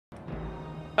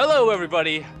Hello,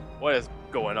 everybody. What is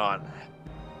going on?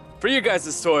 For you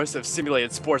guys' source of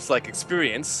simulated sports-like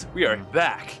experience, we are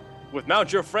back with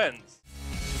Mount Your Friends.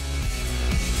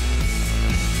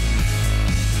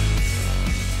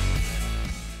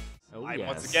 Oh, I'm yes.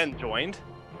 once again joined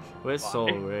with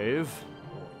Soul Wave.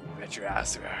 Bet your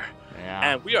ass we are.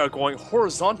 Yeah. And we are going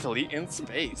horizontally in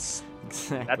space.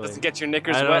 Exactly. That doesn't get your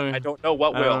knickers wet. I don't know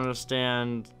what I will. don't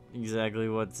understand exactly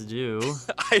what to do.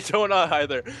 I don't know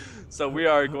either. So we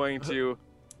are going to.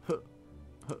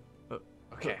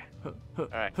 Okay. All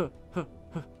right.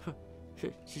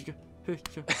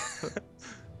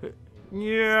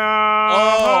 Yeah.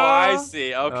 Oh, I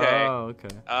see. Okay. Oh, okay.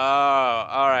 Oh,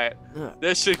 all right.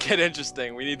 This should get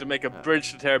interesting. We need to make a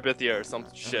bridge to Terabithia or some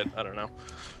shit. I don't know.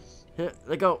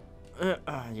 Let go. Yeah,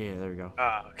 there we go.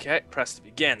 Okay, press to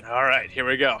begin. All right, here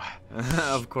we go.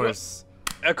 Of course.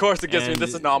 Of course, it gives me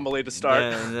this anomaly to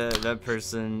start. That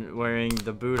person wearing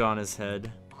the boot on his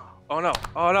head. Oh no!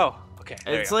 Oh no! Okay.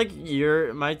 It's like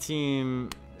my team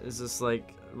is just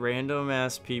like random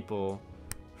ass people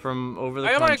from over the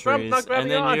countries,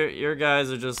 and then your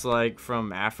guys are just like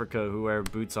from Africa who wear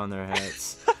boots on their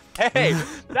heads. Hey,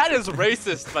 that is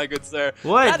racist, my good sir.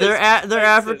 What? They're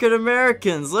African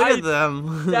Americans. Look at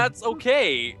them. That's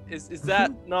okay. Is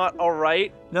that not all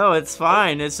right? No, it's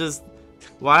fine. It's just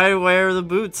why wear the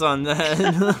boots on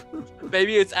that?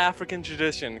 Maybe it's African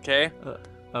tradition. Okay.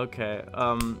 Okay.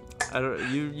 I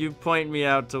don't. You point me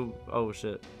out to. Oh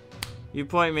shit. You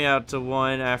point me out to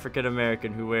one African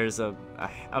American who wears a boot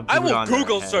I will on their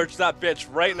Google head. search that bitch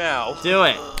right now. Do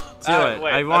it. Do it.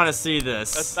 Wait, I want to see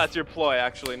this. That's your ploy,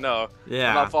 actually. No. Yeah.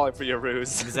 I'm not falling for your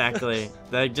ruse. Exactly.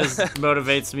 That just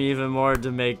motivates me even more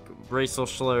to make racial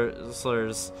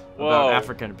slurs Whoa. about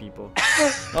African people.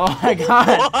 Oh my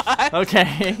god. What?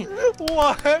 Okay.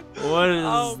 What? What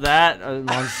is that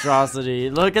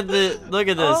monstrosity? Look at this,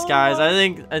 guys.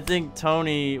 I think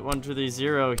Tony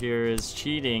 130 here is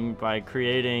cheating by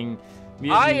creating.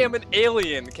 Mutant... I am an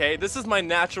alien. Okay, this is my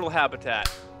natural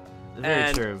habitat.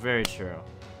 Very true. Very true.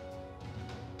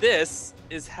 This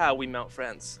is how we mount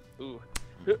friends. Ooh.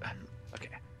 Okay.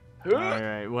 All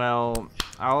right. Well,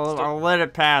 I'll let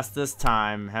it pass this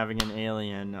time, having an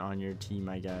alien on your team,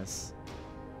 I guess.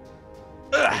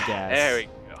 I guess. There we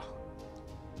go.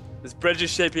 This bridge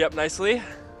is shaping up nicely.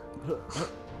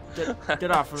 Get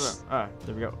off of it.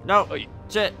 There we go. No. Oh,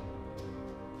 shit.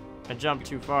 I jumped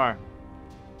too far.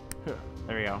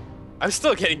 There we go. I'm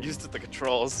still getting used to the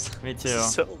controls. Me too. This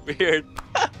is so weird.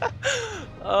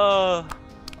 Oh,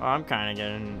 I'm kind of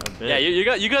getting a bit. yeah,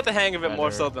 you got the hang of it more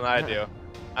better. so than I do.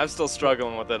 I'm still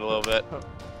struggling with it a little bit.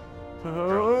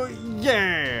 Oh,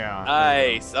 yeah.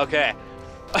 Nice. Okay.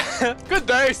 Good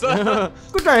day, sir.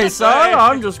 Good day, sir.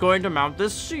 I'm just going to mount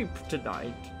this sheep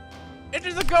tonight. It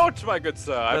is a goat, my good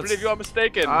sir. I believe you are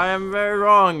mistaken. I am very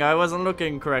wrong. I wasn't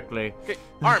looking correctly. Okay,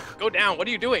 arm, go down. What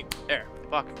are you doing? There.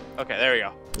 Fuck. Okay, there we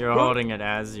go. You're holding it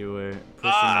as you were pushing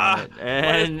on it,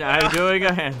 and I'm doing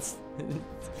a handstand.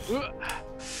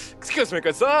 Excuse me,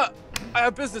 good sir. I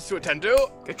have business to attend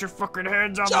to. Get your fucking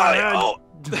hands on Charlie, my head. oh.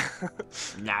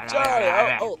 Charlie,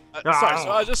 sorry, sir.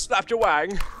 I just slapped your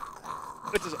wang.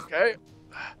 It is okay.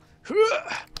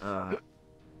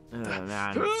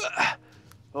 Man.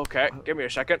 Okay, give me a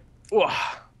second. All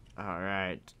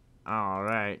right.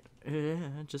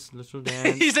 Just a little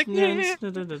dance. He's like, dance.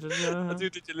 Let's do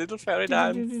a little fairy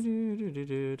dance.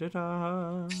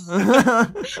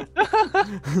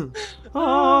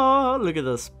 Oh, look at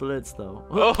the splits though.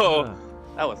 Oh,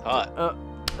 that was hot.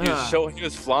 He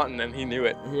was flaunting and he knew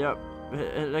it. Yep.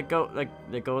 Let go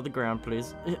of the ground,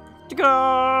 please.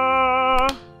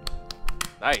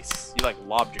 Nice. You like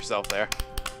lobbed yourself there.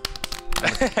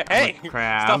 Hey,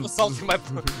 crab. stop assaulting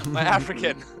my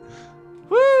African.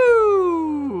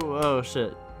 Woo! Oh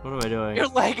shit. What am I doing? Your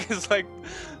leg is like.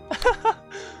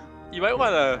 You might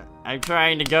want to. I'm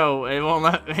trying to go. It won't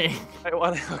let me. I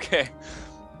want to. Okay.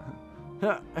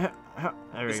 There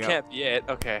we This go. can't be it.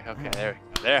 Okay. Okay. There we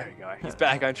go. There we go. He's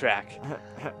back on track.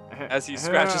 As he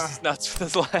scratches his nuts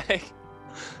with his leg.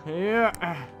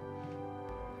 Yeah.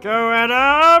 Go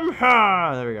Adam!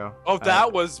 There we go. Oh,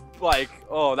 that was like.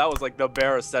 Oh, that was like the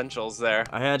bare essentials there.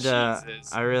 I had to.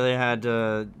 Jesus. I really had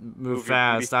to move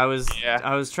fast. I was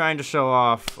trying to show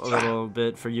off a little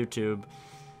bit for YouTube.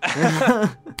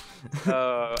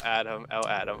 Oh, Adam. Oh,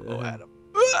 Adam. Oh, Adam.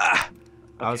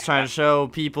 I was trying to show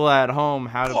people at home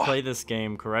how to play this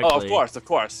game correctly. Oh, of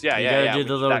course. Yeah, you yeah, gotta yeah. do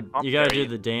the little. You gotta do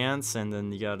the dance, and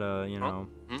then you gotta, you know.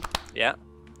 Yeah.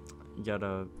 You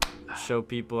gotta show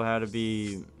people how to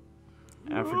be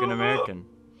African American.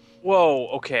 Whoa.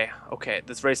 Okay.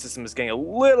 This racism is getting a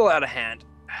little out of hand,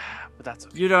 but that's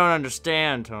okay. You don't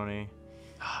understand, Tony.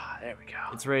 there we go.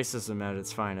 It's racism at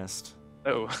its finest.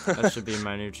 Oh. That should be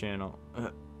my new channel.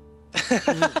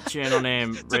 Channel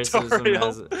name: racism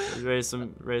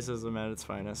at its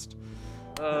finest.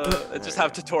 Just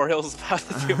have tutorials about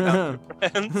to do about your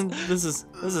friends. This is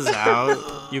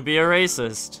how you be a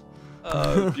racist.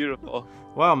 Beautiful.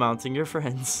 While mounting your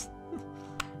friends.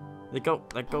 Let go.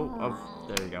 Oh,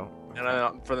 there you go.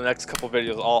 And for the next couple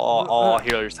videos, all I'll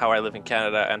hear is how I live in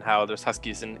Canada and how there's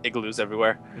huskies and igloos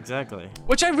everywhere. Exactly.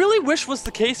 Which I really wish was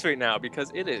the case right now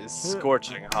because it is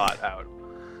scorching hot out.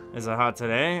 Is it hot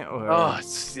today? Or... Oh,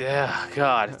 yeah,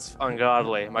 God, it's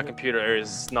ungodly. My computer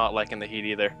is not liking the heat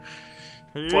either.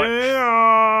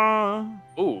 Yeah.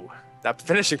 Ooh, that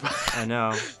finishing. I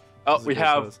know. Oh, we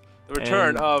have the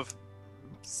return of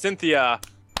Cynthia,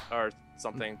 or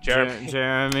something.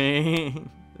 Jeremy.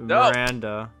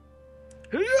 Miranda.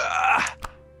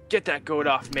 Get that goat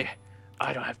off me.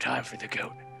 I don't have time for the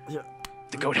goat.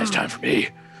 The goat has time for me.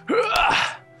 There you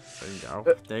go.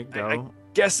 There you go. I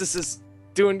guess this is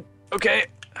doing okay.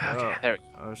 Okay, there we go.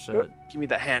 Oh shit. Give me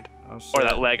that hand. Oh, shit. Or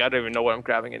that leg. I don't even know what I'm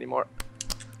grabbing anymore.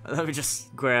 Let me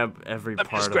just grab every part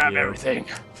of you. Just grab everything.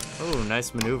 Oh,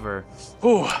 nice maneuver.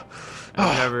 Ooh.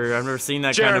 I've never seen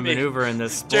that kind of maneuver in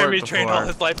this sport Jeremy before. trained all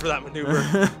his life for that maneuver,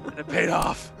 and it paid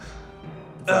off.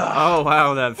 Oh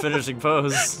wow, that finishing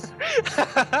pose.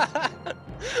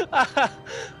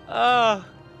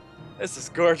 This is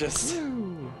gorgeous.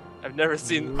 I've never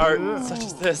seen art such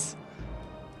as this.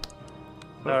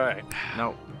 All right.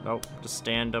 Nope. Just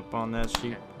stand up on that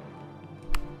sheep.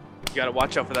 You gotta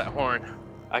watch out for that horn.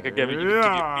 I could give you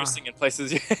piercing in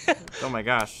places. Oh my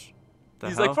gosh.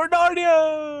 He's like, for Narnia!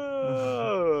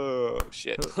 Oh,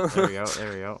 shit. There we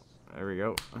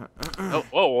go. Oh,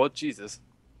 whoa, Jesus.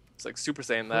 It's like Super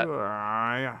Saiyan that.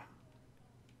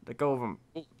 Let go of him.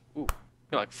 Ooh. You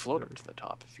can like float up to the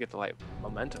top if you get the like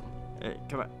momentum. Hey,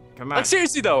 come on. Like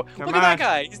seriously though, look at that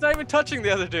guy. He's not even touching the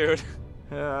other dude.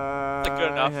 Like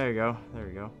good enough. There we go. There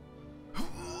we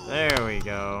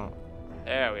go.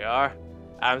 There we are.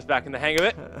 Adam's back in the hang of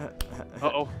it.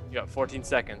 Uh-oh, you got 14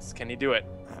 seconds. Can he do it?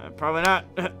 Probably not.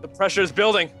 The pressure is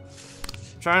building.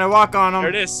 Trying to walk on him. There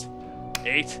it is.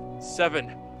 8,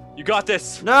 7. You got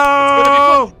this.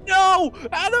 No! No!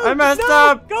 Adam! I messed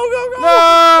up! Go!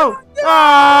 No!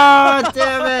 Ah,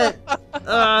 damn it!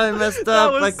 I messed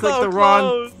up. I clicked the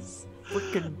wrong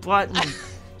freaking button.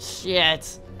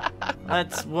 Shit.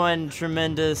 That's one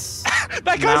tremendous.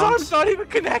 That guy's arm's not even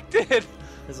connected.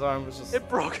 His arm was just. It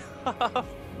broke off.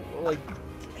 Like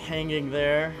hanging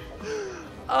there.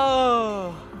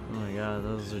 Oh. Oh my god,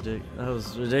 that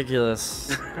was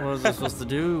ridiculous. What was I supposed to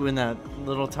do in that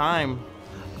little time?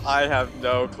 I have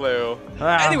no clue.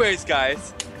 Anyways,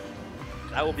 guys,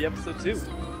 that will be episode 2.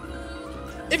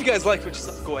 If you guys liked what you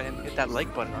saw, go ahead and hit that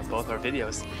like button on both our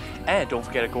videos. And don't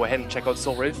forget to go ahead and check out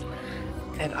Soul Wraith.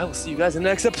 And I will see you guys in the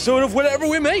next episode of whatever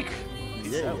we make.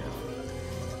 Peace out.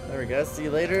 There we go. See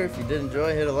you later. If you did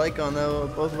enjoy, hit a like on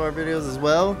both of our videos as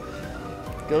well.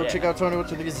 Go check out Tony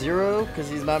What's With Zero, because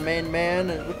he's my main man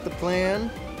with the plan.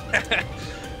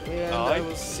 And I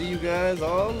will see you guys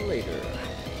all later.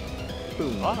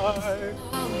 Boom. Bye.